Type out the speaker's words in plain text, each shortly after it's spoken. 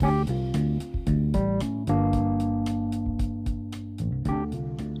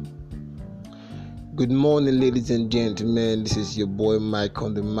Good morning, ladies and gentlemen. This is your boy Mike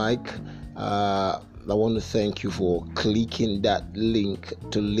on the mic. I want to thank you for clicking that link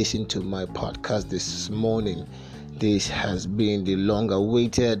to listen to my podcast this morning. This has been the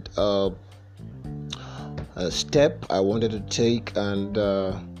long-awaited step I wanted to take, and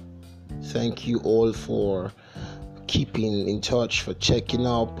thank you all for keeping in touch, for checking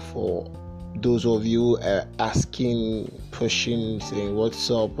up, for those of you asking, pushing, saying what's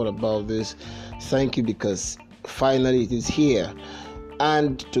up, what about this. Thank you, because finally it is here.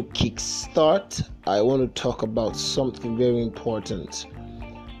 And to kickstart, I want to talk about something very important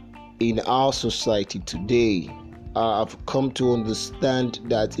in our society today. I've come to understand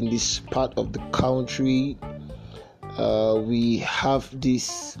that in this part of the country, we have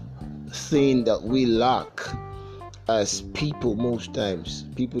this thing that we lack as people. Most times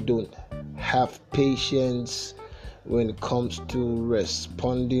people don't have patience when it comes to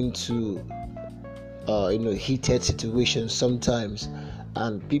responding to heated situations sometimes,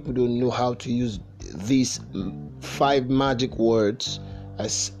 and people don't know how to use these 5 magic words,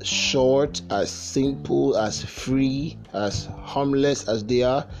 as short, as simple, as free, as harmless as they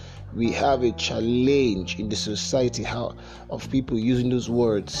are. We have a challenge in the society of people using those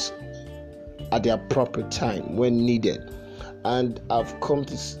words at the appropriate time when needed. And I've come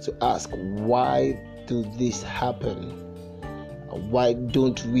to ask, why do this happen? Why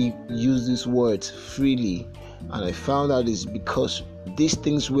don't we use these words freely? And I found out it's because these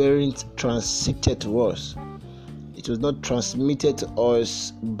things weren't transmitted to us. It was not transmitted to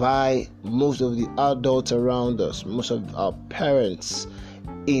us by most of the adults around us, most of our parents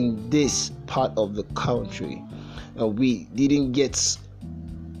in this part of the country. And we didn't get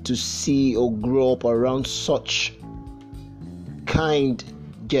to see or grow up around such kind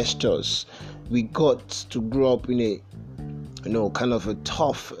gestures. We got to grow up in a kind of a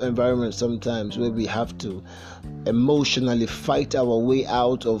tough environment sometimes, where we have to emotionally fight our way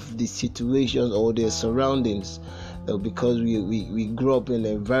out of the situations or their surroundings, because we grew up in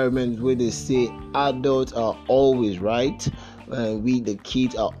an environment where they say adults are always right, and we the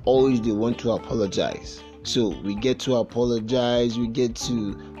kids are always the one to apologize. So we get to apologize, we get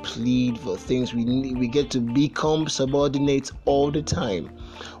to plead for things, we get to become subordinates all the time,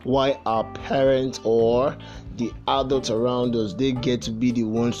 while our parents or the adults around us, they get to be the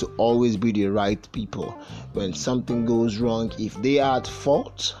ones to always be the right people. When something goes wrong, if they are at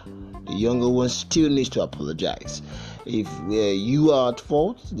fault, the younger one still needs to apologize. If you are at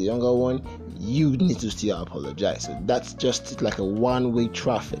fault, the younger one, you need to still apologize. So that's just like a one-way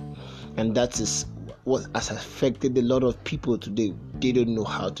traffic, and that is what has affected a lot of people today. They don't know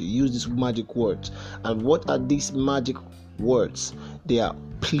how to use these magic words. And what are these magic words? They are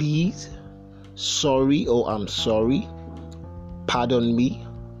please, sorry or I'm sorry, pardon me,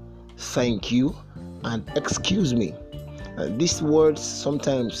 thank you, and excuse me. And these words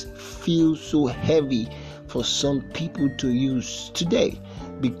sometimes feel so heavy for some people to use today,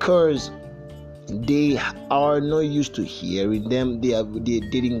 because they are not used to hearing them. They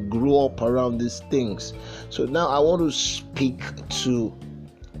didn't grow up around these things. So now I want to speak to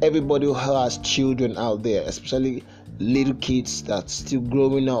everybody who has children out there, especially little kids that's still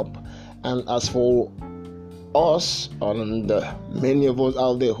growing up. And as for us, and many of us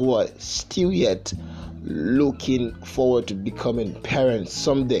out there who are still yet looking forward to becoming parents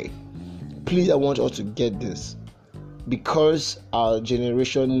someday, please, I want us to get this, because our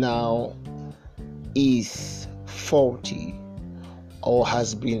generation now is faulty or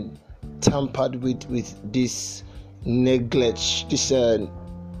has been tampered with this neglecting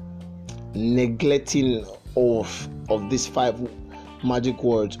of these 5 magic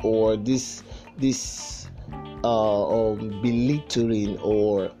words, or this belittling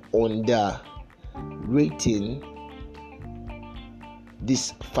or underrating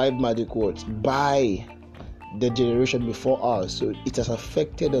these 5 magic words by the generation before us. So it has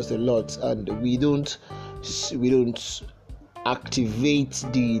affected us a lot, and we don't activate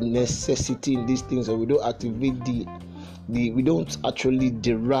the necessity in these things, or we don't activate we don't actually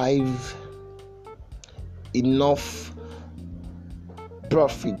derive enough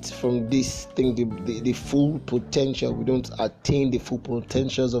profit from this thing, the full potential. We don't attain the full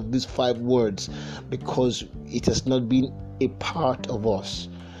potentials of these 5 words, because it has not been a part of us.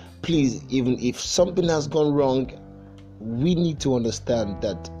 Please, even if something has gone wrong, we need to understand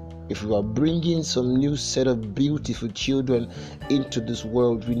that if we are bringing some new set of beautiful children into this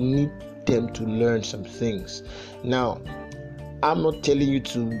world, we need them to learn some things. Now, I'm not telling you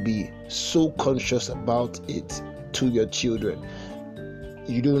to be so conscious about it to your children.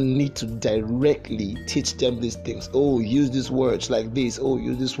 You don't need to directly teach them these things. Oh, use these words like this. Oh,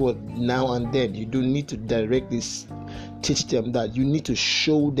 use this word now and then. You don't need to directly teach them that. You need to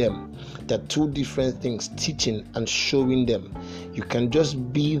show them that two different things, teaching and showing them. You can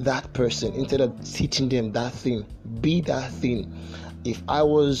just be that person instead of teaching them that thing. Be that thing. If I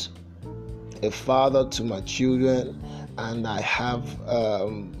was a father to my children and I have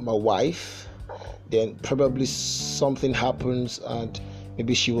my wife, then probably something happens and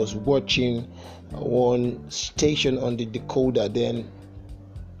maybe she was watching one station on the decoder, then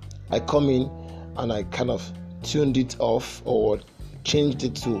I come in and I kind of tuned it off or changed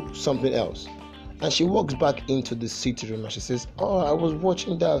it to something else. And she walks back into the sitting room and she says, "Oh, I was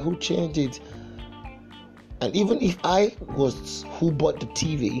watching that. Who changed it?" And even if I was who bought the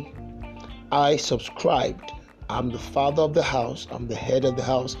TV, I subscribed. I'm the father of the house. I'm the head of the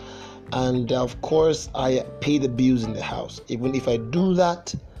house. And of course, I pay the bills in the house. Even if I do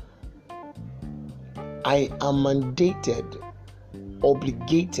that, I am mandated,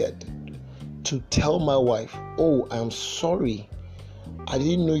 obligated to tell my wife, "Oh, I'm sorry. I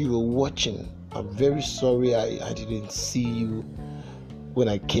didn't know you were watching. I'm very sorry I didn't see you when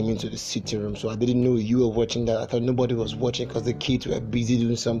I came into the sitting room. So I didn't know you were watching that. I thought nobody was watching because the kids were busy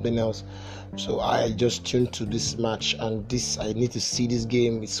doing something else. So I just tuned to this match and I need to see this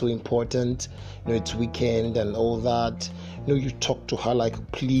game. It's so important. It's weekend and all that. You talk to her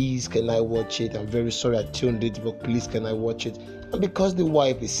like, please, can I watch it? I'm very sorry I tuned it, but please, can I watch it?" And because the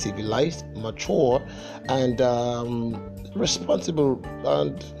wife is civilized, mature, and responsible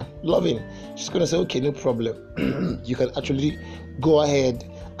and loving, she's going to say, "Okay, no problem. You can actually go ahead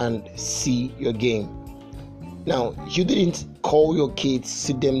and see your game." Now, you didn't call your kids,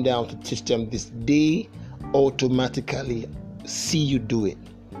 sit them down to teach them this. They automatically see you do it.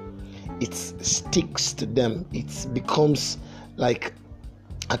 It sticks to them. It becomes like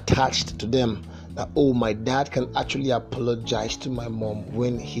attached to them. That, oh, my dad can actually apologize to my mom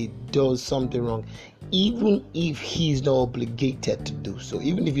when he does something wrong, even if he's not obligated to do so,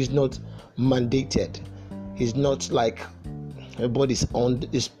 even if he's not mandated. He's not like everybody's on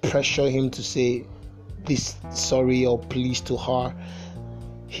this pressure him to say this sorry or please to her.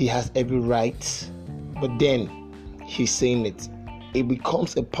 He has every right, but then he's saying it. It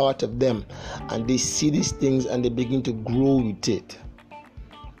becomes a part of them, and they see these things and they begin to grow with it.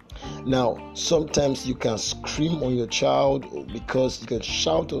 Now, sometimes you can scream on your child because you can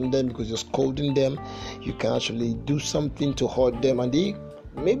shout on them because you're scolding them. You can actually do something to hurt them, and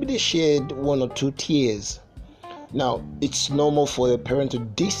maybe they shed one or two tears. Now, it's normal for a parent to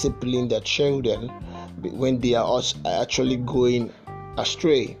discipline their children when they are actually going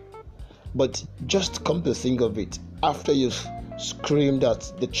astray. But just come to think of it, after you've screamed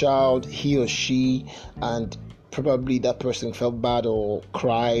at the child, he or she, and probably that person felt bad or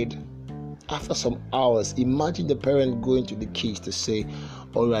cried, after some hours, imagine the parent going to the kids to say,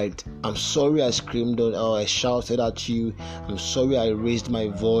 "All right, I'm sorry I screamed or I shouted at you. I'm sorry I raised my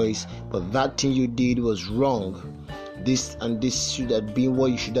voice, but that thing you did was wrong. This and this should have been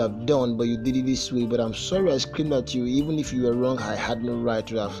what you should have done, but you did it this way. But I'm sorry I screamed at you. Even if you were wrong, I had no right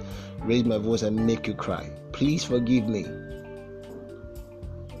to have raised my voice and make you cry. Please forgive me.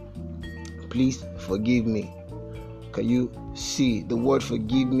 Please forgive me." Can you see the word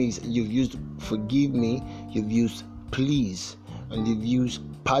forgive me? You've used forgive me, you've used please, and you've used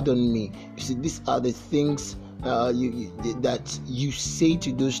pardon me. You see, these are the things that you say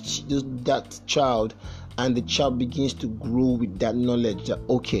to that child, and the child begins to grow with that knowledge that,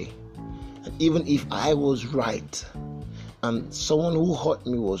 okay, and even if I was right and someone who hurt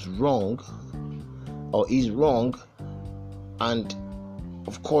me was wrong or is wrong, and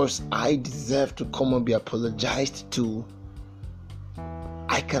of course I deserve to come and be apologized to,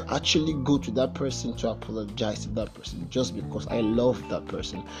 I can actually go to that person to apologize to that person just because I love that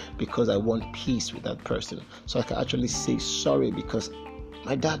person, because I want peace with that person. So I can actually say sorry because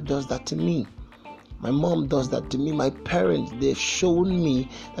my dad does that to me. My mom does that to me. My parents, they've shown me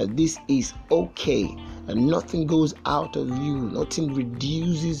that this is okay. And nothing goes out of you. Nothing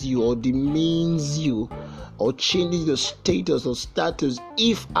reduces you or demeans you or changes your status or status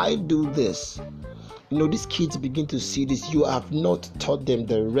if I do this. These kids begin to see this. You have not taught them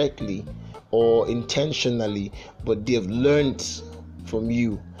directly or intentionally, but they've learned from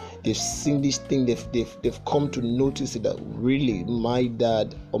you. They've seen this thing. They've come to notice it, that really my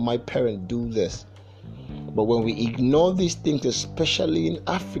dad or my parent do this. But when we ignore these things, especially in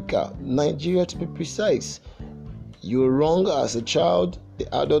Africa, Nigeria to be precise, you're wrong as a child,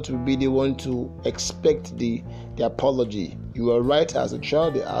 the adult will be the one to expect the apology. You are right as a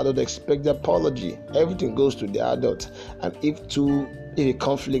child, the adult expects the apology. Everything goes to the adult. And if two if a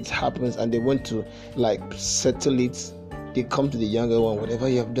conflict happens and they want to like settle it, they come to the younger one. Whatever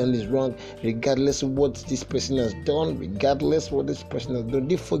you have done is wrong, regardless of what this person has done, regardless of what this person has done.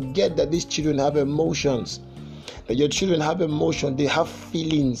 They forget that these children have emotions. That your children have emotions, they have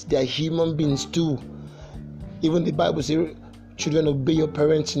feelings, they are human beings too. Even the Bible says, children, obey your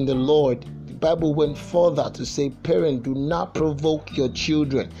parents in the Lord. The Bible went further to say, parents, do not provoke your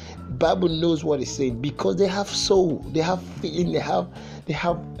children. The Bible knows what it's saying because they have soul, they have feeling, they have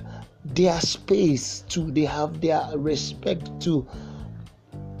their space too, they have their respect too.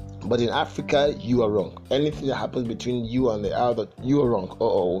 But in Africa, you are wrong. Anything that happens between you and the other, you are wrong.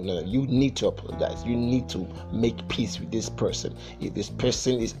 No, you need to apologize. You need to make peace with this person. If this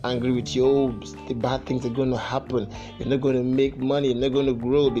person is angry with you, the bad things are going to happen. You're not going to make money. You're not going to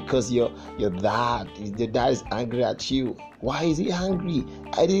grow because your dad is angry at you. Why is he angry?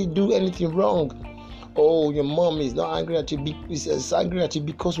 I didn't do anything wrong. Oh, your mom is not angry at you. She's angry at you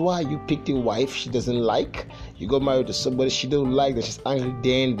because why? You picked a wife she doesn't like. You got married to somebody she don't like. That she's angry.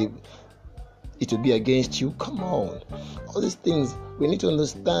 Then it will be against you. Come on, all these things we need to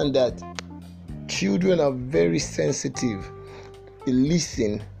understand that children are very sensitive. They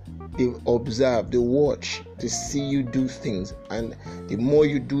listen, they observe, they watch, they see you do things, and the more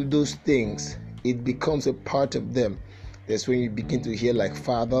you do those things, it becomes a part of them. That's when you begin to hear like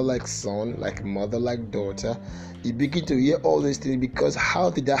father, like son, like mother, like daughter. You begin to hear all these things because how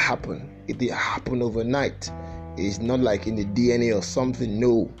did that happen? It didn't happen overnight. It's not like in the DNA or something.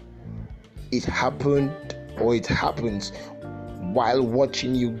 No. It happened or it happens while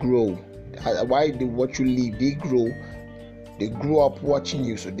watching you grow. While they watch you live, they grow. They grow up watching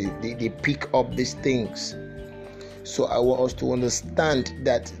you, so they pick up these things. So I want us to understand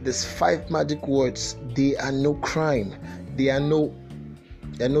that these 5 magic words, they are no crime. They are no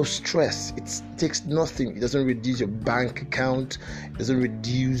stress. It takes nothing. It doesn't reduce your bank account. It doesn't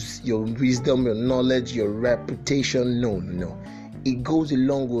reduce your wisdom, your knowledge, your reputation. No. It goes a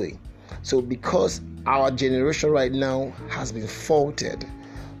long way. So because our generation right now has been faulted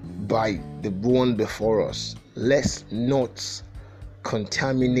by the one before us, let's not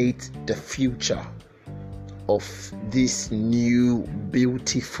contaminate the future of these new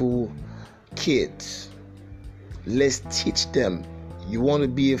beautiful kids. Let's teach them. You want to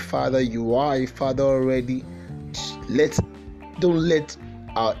be a father, you are a father already. Don't let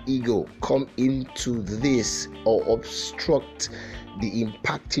our ego come into this or obstruct the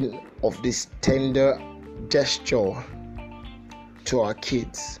impacting of this tender gesture to our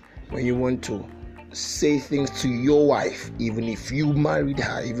kids. When you want to say things to your wife, even if you married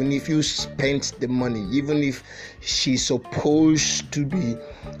her, even if you spent the money, even if she's supposed to be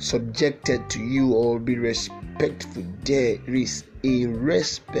subjected to you or be respectful, there is a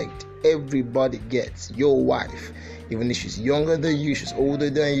respect everybody gets. Your wife, even if she's younger than you, she's older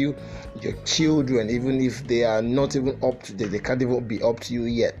than you, your children, even if they are not even up to date, they can't even be up to you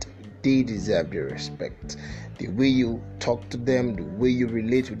yet, they deserve the respect. The way you talk to them, the way you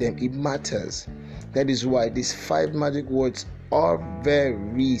relate with them, it matters. That is why these 5 magic words are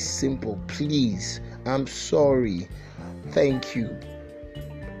very simple. Please, I'm sorry, thank you,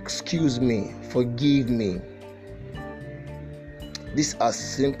 excuse me, forgive me. These are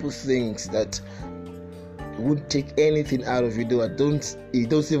simple things that won't take anything out of you, though. It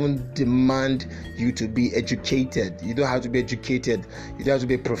don't even demand you to be educated. You don't have to be educated. You don't have to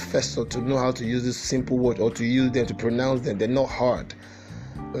be a professor to know how to use this simple word or to use them, to pronounce them. They're not hard.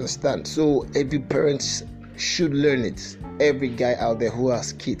 Understand? So every parent should learn it. Every guy out there who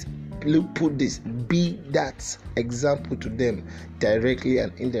has kids, put this, be that example to them directly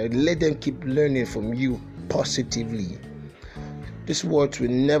and indirectly. Let them keep learning from you positively. These words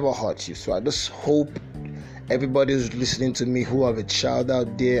will never hurt you. So I just hope everybody who's listening to me who have a child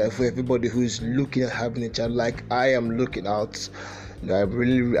out there, for everybody who is looking at having a child like I am looking out,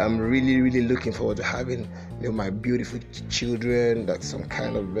 I'm really looking forward to having my beautiful children, that's some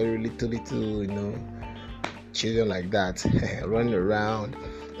kind of very little children like that running around.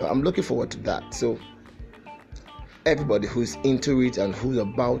 I'm looking forward to that. So everybody who's into it and who's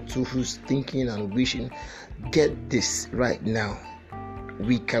about to, who's thinking and wishing, get this right now.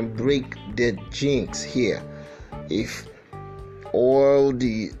 We can break the jinx here. If all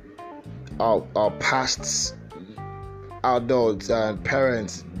our past adults and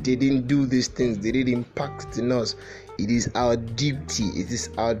parents didn't do these things, they didn't impact in us, it is our duty. It is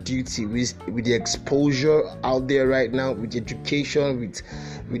our duty with the exposure out there right now, with education,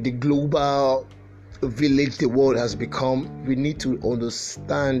 with the global village the world has become. We need to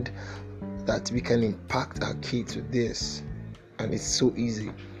understand that we can impact our kids with this, and it's so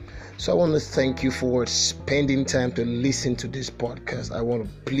easy. So I want to thank you for spending time to listen to this podcast. I want to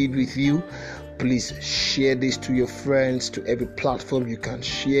plead with you. Please share this to your friends, to every platform you can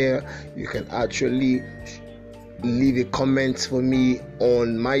share. You can actually leave a comment for me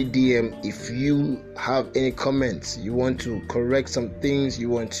on my DM if you have any comments. You want to correct some things, you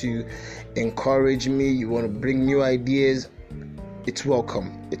want to encourage me, you want to bring new ideas. It's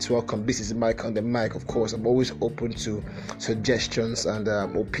welcome. This is Mike on the mic. Of course, I'm always open to suggestions and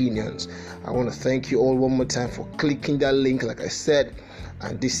opinions. I want to thank you all one more time for clicking that link, like I said.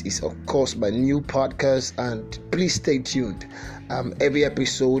 And this is, of course, my new podcast. And please stay tuned. Every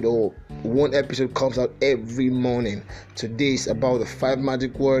episode or one episode comes out every morning. Today is about the 5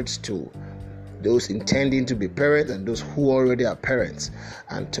 magic words to those intending to be parents and those who already are parents.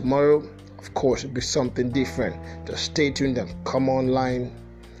 And tomorrow, of course, it'll be something different. Just stay tuned and come online.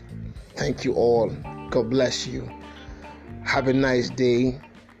 Thank you all. God bless you. Have a nice day.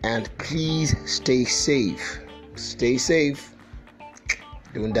 And please stay safe. Stay safe.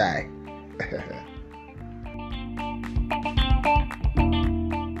 Don't die.